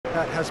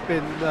that has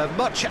been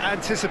much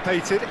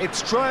anticipated.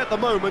 It's dry at the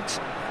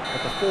moment,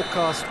 but the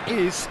forecast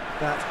is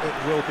that it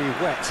will be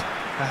wet,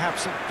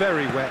 perhaps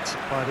very wet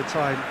by the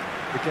time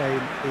the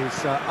game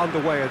is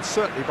underway, and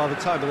certainly by the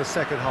time of the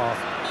second half.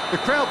 The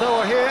crowd, though,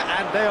 are here,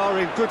 and they are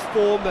in good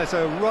form. There's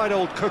a right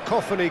old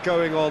cacophony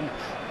going on.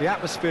 The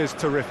atmosphere's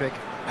terrific,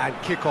 and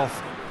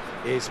kick-off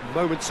is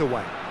moments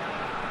away.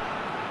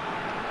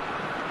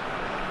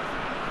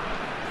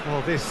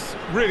 Well, this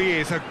really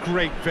is a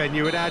great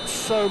venue. It adds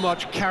so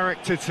much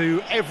character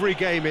to every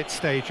game it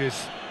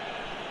stages.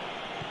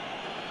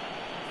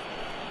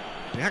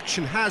 The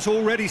action has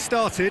already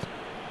started.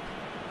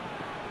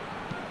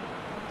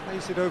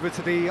 Plays it over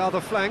to the other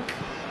flank.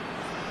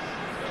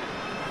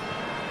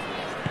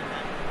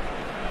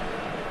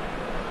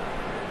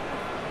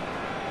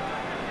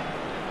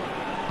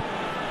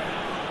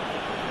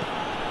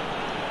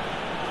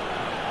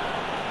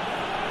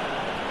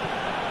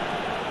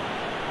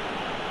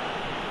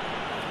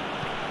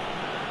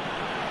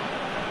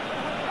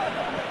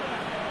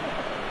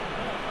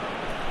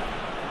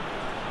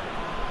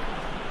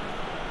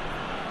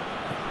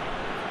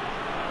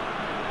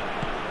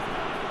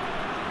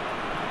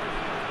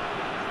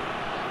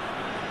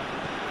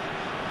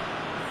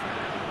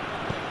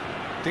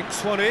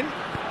 Dinks one in.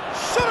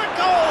 Shot at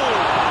goal!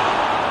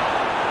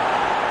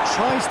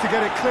 Tries to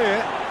get it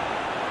clear.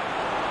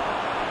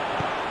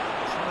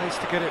 Tries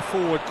to get it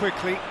forward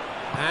quickly.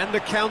 And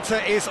the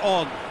counter is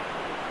on.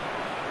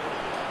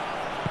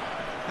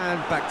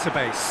 And back to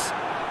base.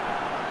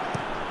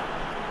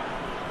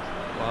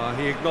 Well,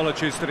 he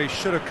acknowledges that he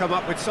should have come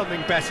up with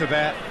something better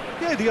there.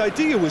 Yeah, the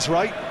idea was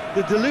right.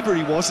 The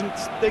delivery wasn't.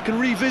 They can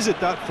revisit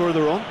that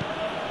further on.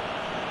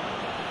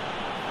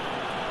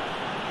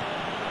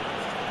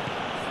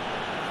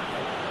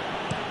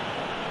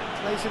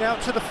 Plays it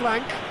out to the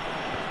flank.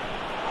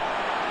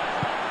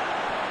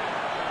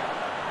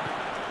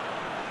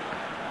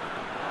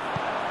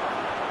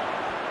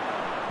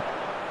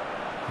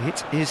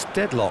 It is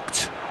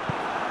deadlocked.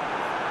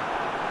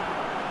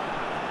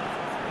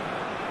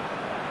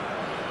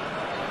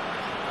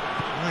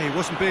 Oh, he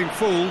wasn't being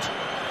fooled.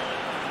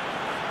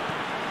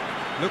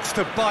 Looks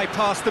to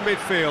bypass the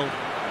midfield.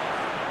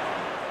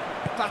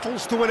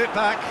 Battles to win it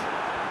back.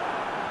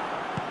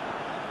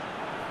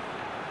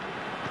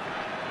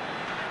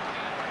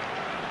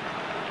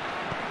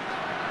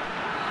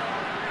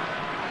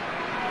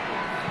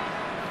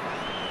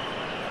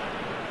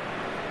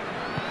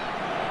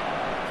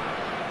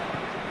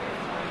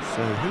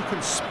 So who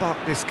can spark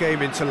this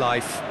game into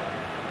life?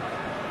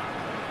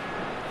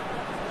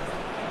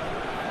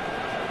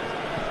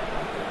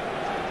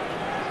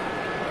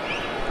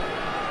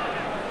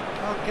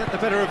 Can't get the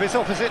better of his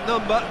opposite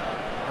number.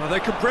 Well,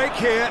 they could break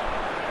here.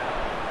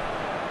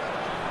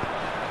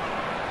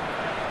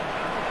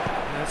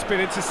 It's been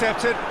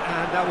intercepted,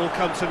 and that will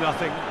come to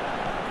nothing.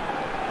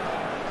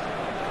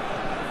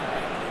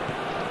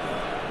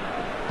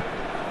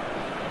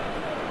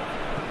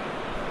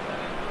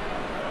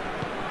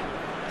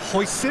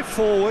 Hoists it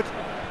forward.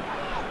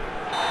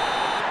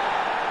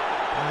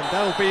 And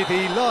that'll be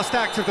the last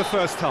act of the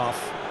first half.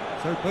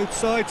 So both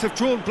sides have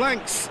drawn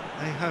blanks.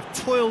 They have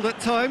toiled at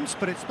times,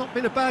 but it's not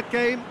been a bad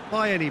game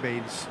by any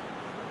means.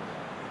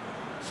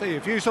 So your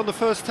views on the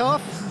first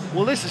half?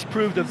 Well, this has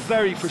proved a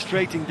very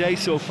frustrating day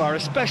so far,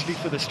 especially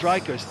for the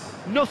strikers.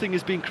 Nothing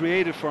has been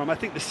created for them. I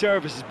think the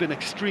service has been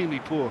extremely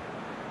poor.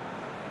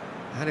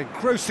 An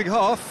engrossing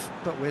half,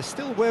 but we're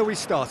still where we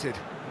started,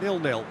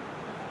 0-0.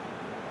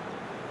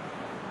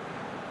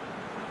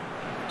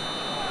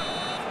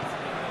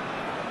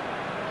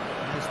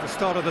 The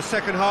start of the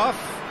second half.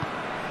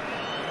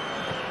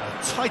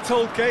 A tight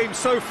old game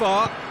so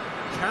far.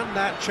 Can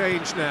that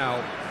change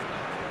now?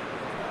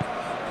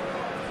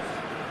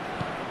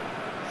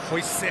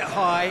 Hoists it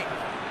high.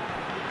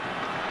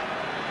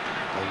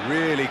 A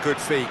really good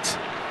feat.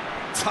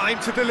 Time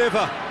to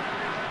deliver.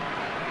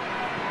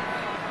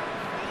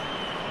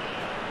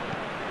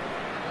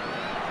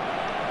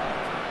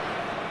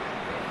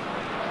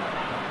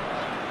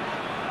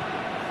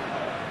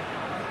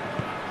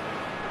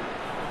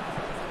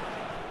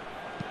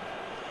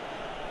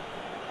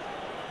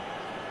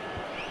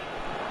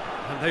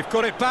 And they've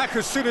got it back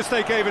as soon as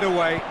they gave it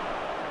away.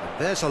 And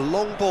there's a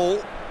long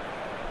ball.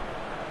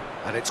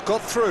 And it's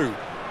got through.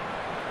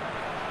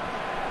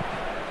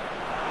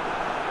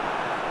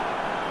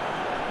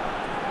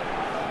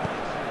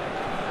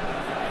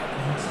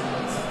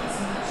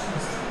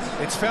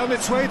 It's found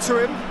its way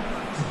to him.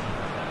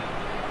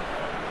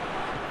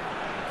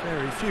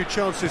 Very few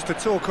chances to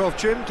talk of,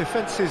 Jim.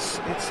 Defence is,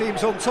 it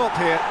seems, on top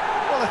here.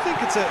 Well, I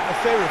think it's a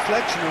fair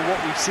reflection of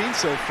what we've seen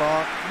so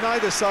far.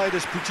 Neither side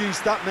has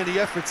produced that many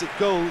efforts at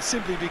goal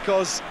simply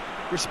because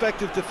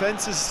respective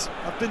defences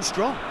have been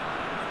strong.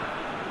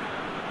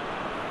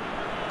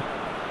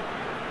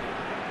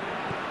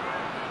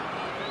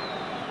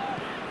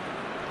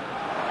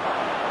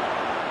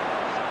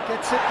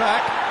 Gets it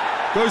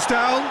back, goes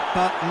down,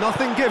 but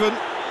nothing given.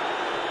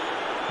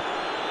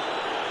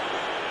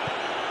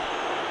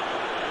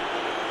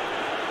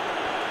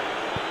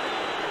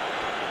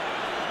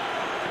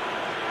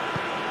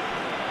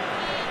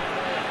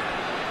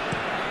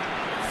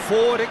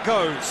 Forward it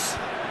goes.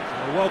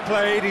 Well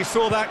played, he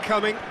saw that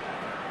coming.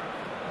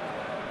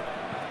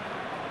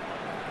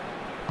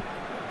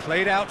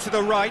 Played out to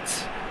the right.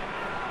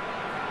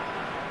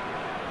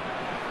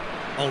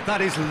 Oh, that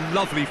is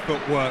lovely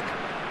footwork.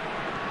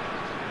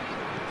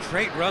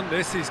 Great run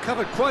this, he's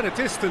covered quite a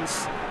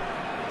distance.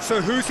 So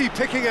who's he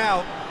picking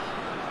out?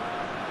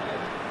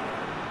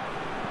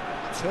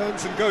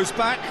 Turns and goes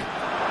back.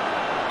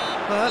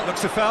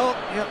 Looks a foul.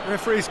 Yep,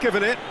 referee's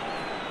given it.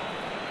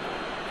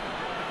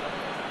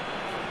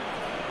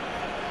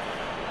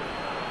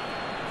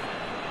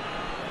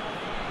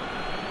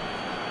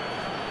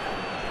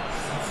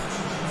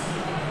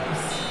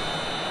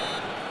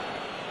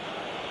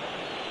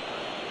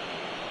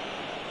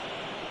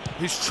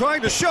 He's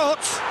trying the shot.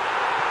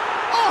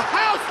 Oh,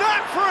 how's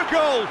that for a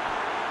goal?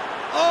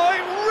 Oh,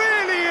 it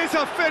really is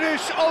a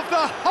finish of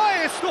the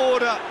highest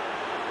order.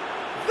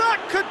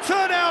 That could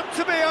turn out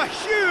to be a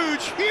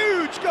huge,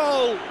 huge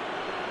goal.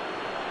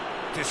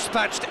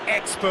 Dispatched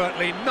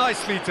expertly,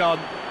 nicely done.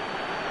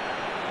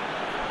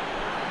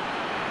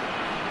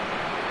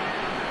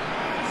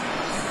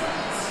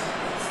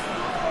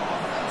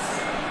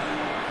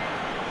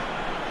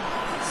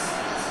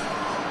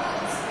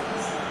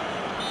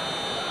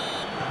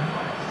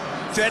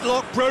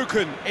 Deadlock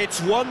broken,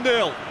 it's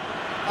 1-0.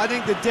 I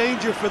think the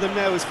danger for them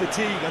now is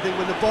fatigue. I think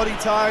when the body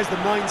tires, the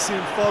mind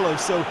soon follows,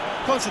 so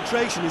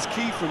concentration is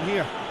key from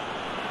here.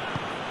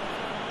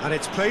 And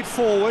it's played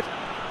forward,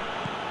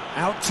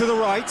 out to the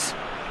right.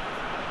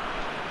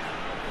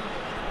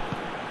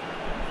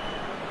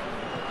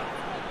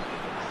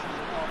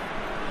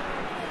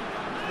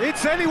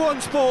 It's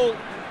anyone's ball.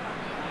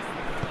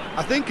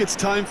 I think it's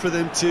time for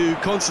them to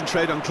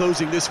concentrate on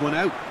closing this one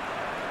out.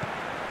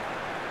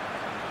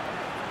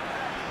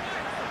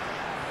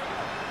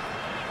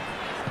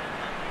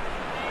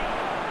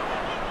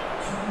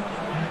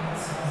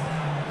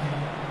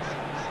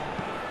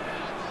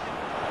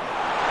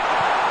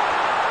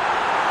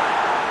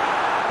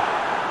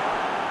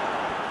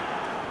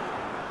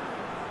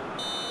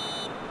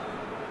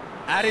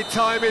 Added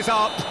time is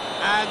up,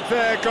 and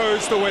there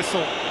goes the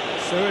whistle.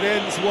 So it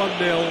ends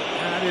 1-0,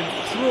 an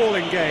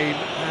enthralling game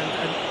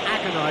and an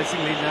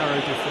agonisingly narrow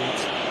defeat.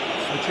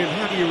 So Jim,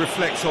 how do you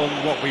reflect on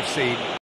what we've seen?